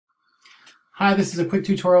Hi, this is a quick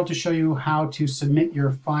tutorial to show you how to submit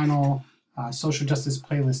your final social justice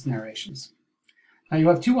playlist narrations. Now you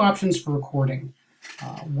have two options for recording.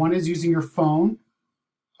 One is using your phone,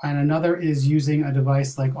 and another is using a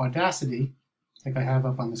device like Audacity, like I have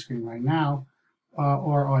up on the screen right now,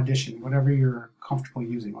 or Audition, whatever you're comfortable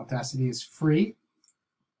using. Audacity is free,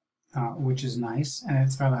 which is nice, and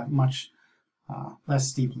it's got a much less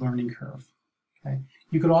steep learning curve. Okay.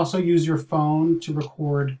 You could also use your phone to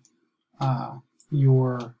record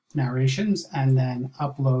your narrations and then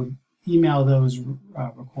email those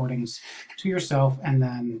recordings to yourself and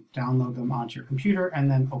then download them onto your computer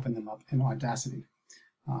and then open them up in Audacity.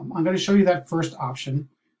 I'm going to show you that first option,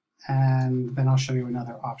 and then I'll show you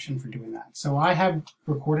another option for doing that. So I have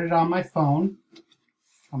recorded it on my phone.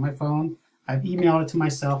 I've emailed it to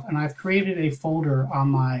myself, and I've created a folder on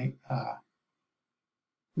my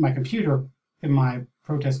computer in my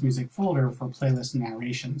protest music folder for playlist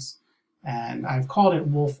narrations. And I've called it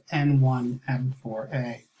Wolf N1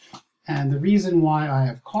 M4A. And the reason why I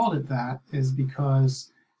have called it that is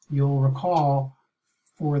because you'll recall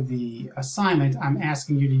for the assignment, I'm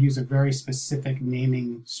asking you to use a very specific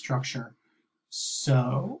naming structure.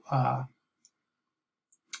 So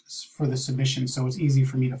for the submission, so it's easy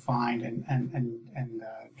for me to find and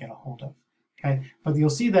get a hold of. Okay, but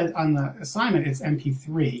you'll see that on the assignment it's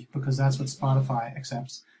MP3 because that's what Spotify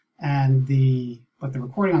accepts, and but the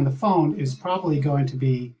recording on the phone is probably going to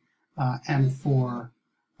be M4A.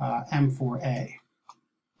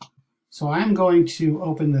 So I'm going to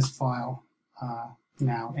open this file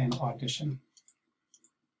now in Audition.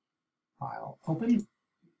 File open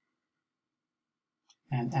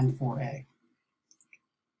and M4A,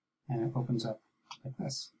 and it opens up like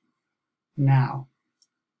this. Now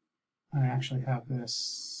I actually have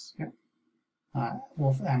this,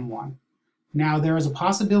 Wolf M1. Now there is a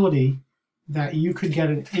possibility that you could get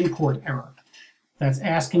an import error that's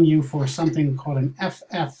asking you for something called an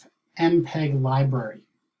FFMEG library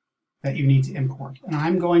that you need to import. And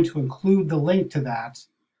I'm going to include the link to that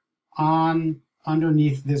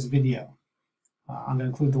underneath this video. I'm going to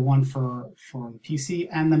include the one for the PC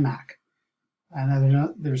and the Mac.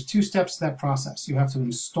 And there's two steps to that process. You have to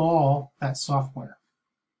install that software.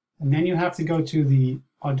 And then you have to go to the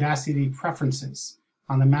Audacity preferences.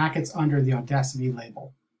 On the Mac, it's under the Audacity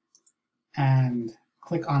label. And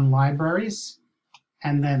click on Libraries,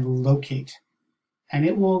 and then Locate. And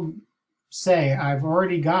it will say, I've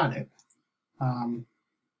already got it.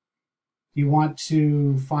 You want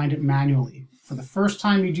to find it manually. For the first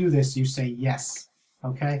time you do this, you say yes,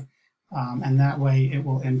 okay? And that way it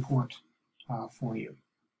will import for you.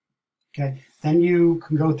 Okay, then you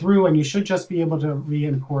can go through and you should just be able to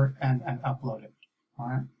re-import and upload it. All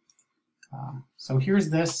right. So here's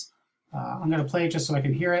this. I'm going to play it just so I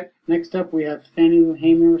can hear it. Next up, we have Fannie Lou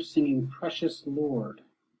Hamer singing Precious Lord.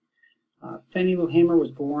 Fannie Lou Hamer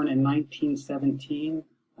was born in 1917,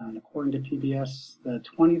 and according to PBS, the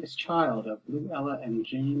 20th child of Lou Ella and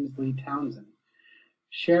James Lee Townsend,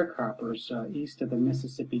 sharecroppers east of the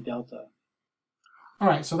Mississippi Delta. All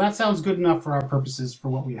right, so that sounds good enough for our purposes for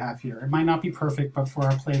what we have here. It might not be perfect, but for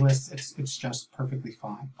our playlist, it's just perfectly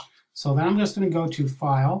fine. So then I'm just going to go to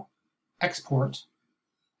File, Export,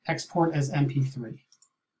 Export as MP3.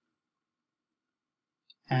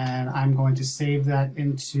 And I'm going to save that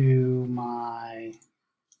into my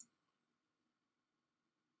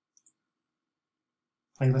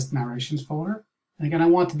playlist narrations folder. And again, I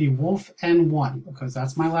want to be Wolf N1 because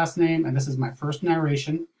that's my last name and this is my first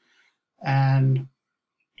narration. And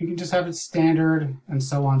you can just have it standard and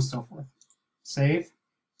so on and so forth. Save.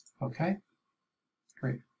 Okay.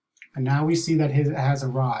 Great. And now we see that it has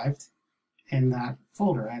arrived in that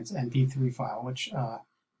folder. And it's an MP3 file, which,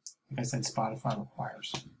 like I said, Spotify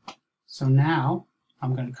requires. So now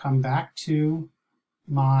I'm going to come back to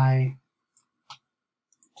my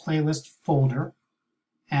playlist folder.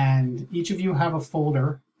 And each of you have a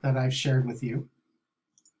folder that I've shared with you.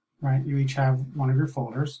 Right? You each have one of your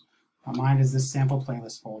folders. Mine is this sample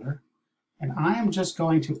playlist folder. And I am just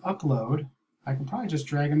going to upload, I can probably just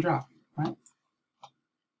drag and drop, right?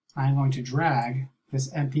 I'm going to drag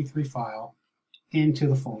this MP3 file into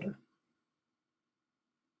the folder.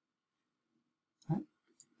 Right?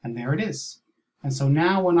 And there it is. And so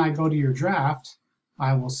now when I go to your draft,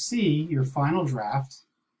 I will see your final draft.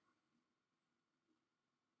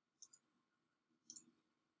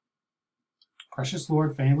 Precious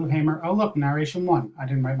Lord, Fannie Lou Hamer. Oh, look, narration 1. I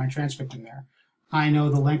didn't write my transcript in there. I know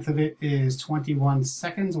the length of it is 21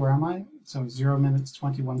 seconds. Where am I? So 0 minutes,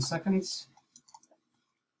 21 seconds.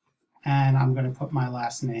 And I'm going to put my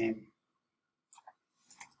last name,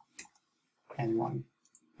 N1.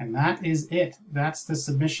 And that is it. That's the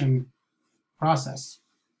submission process.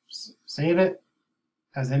 Save it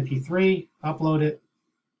as MP3, upload it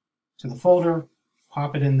to the folder,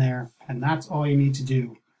 pop it in there, and that's all you need to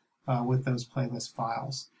do with those playlist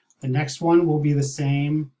files. The next one will be the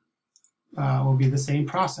same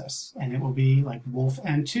process, and it will be like Wolf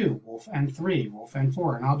N2, Wolf N3, Wolf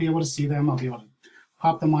N4, and I'll be able to see them. I'll be able to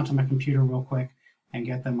pop them onto my computer real quick and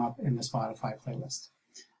get them up in the Spotify playlist.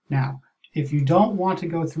 Now, if you don't want to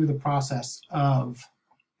go through the process of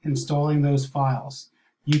installing those files,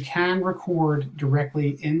 you can record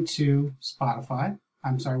directly into Spotify,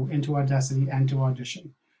 into Audacity and to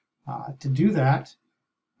Audition. To do that,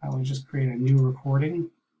 I will just create a new recording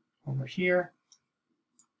over here.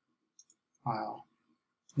 File,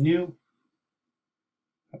 new,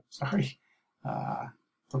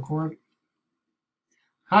 record.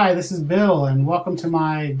 Hi, this is Bill, and welcome to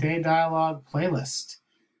my Day Dialogue playlist.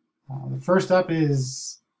 The first up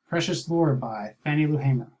is Precious Lord by Fannie Lou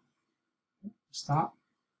Hamer. Stop.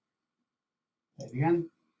 Play it again.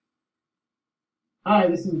 Hi,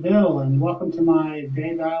 this is Bill, and welcome to my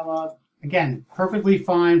Day Dialogue. Again, perfectly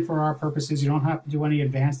fine for our purposes. You don't have to do any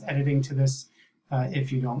advanced editing to this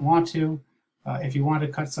if you don't want to. If you want to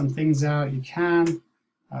cut some things out, you can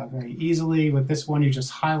very easily. With this one, you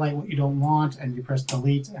just highlight what you don't want, and you press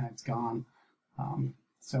delete, and it's gone.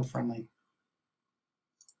 So friendly.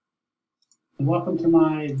 And welcome to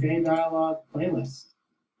my Day Dialogue playlist.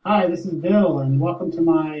 Hi, this is Bill, and welcome to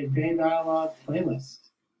my Day Dialogue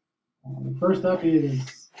playlist. The first up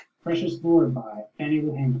is Precious Lord by Fannie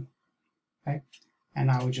Lou Hamer. Okay,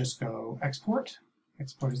 and I would just go export.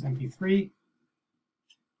 Export as MP3.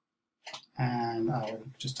 And I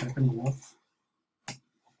would just type in Wolf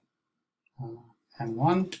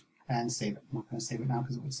N1 and save it. I'm not going to save it now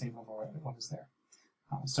because it would save over what is there.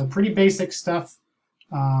 So pretty basic stuff.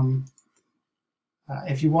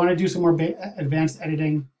 If you want to do some more advanced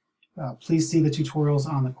editing, please see the tutorials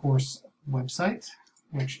on the course website,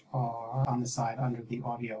 which are on the side under the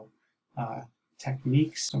audio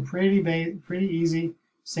techniques. So pretty easy.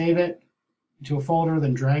 Save it to a folder,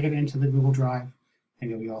 then drag it into the Google Drive, and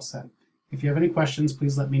you'll be all set. If you have any questions,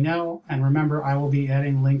 please let me know. And remember, I will be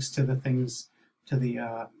adding links to the things, to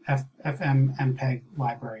the FFMEG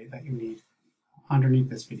library that you need underneath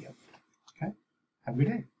this video. Okay? Have a good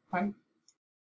day. Bye.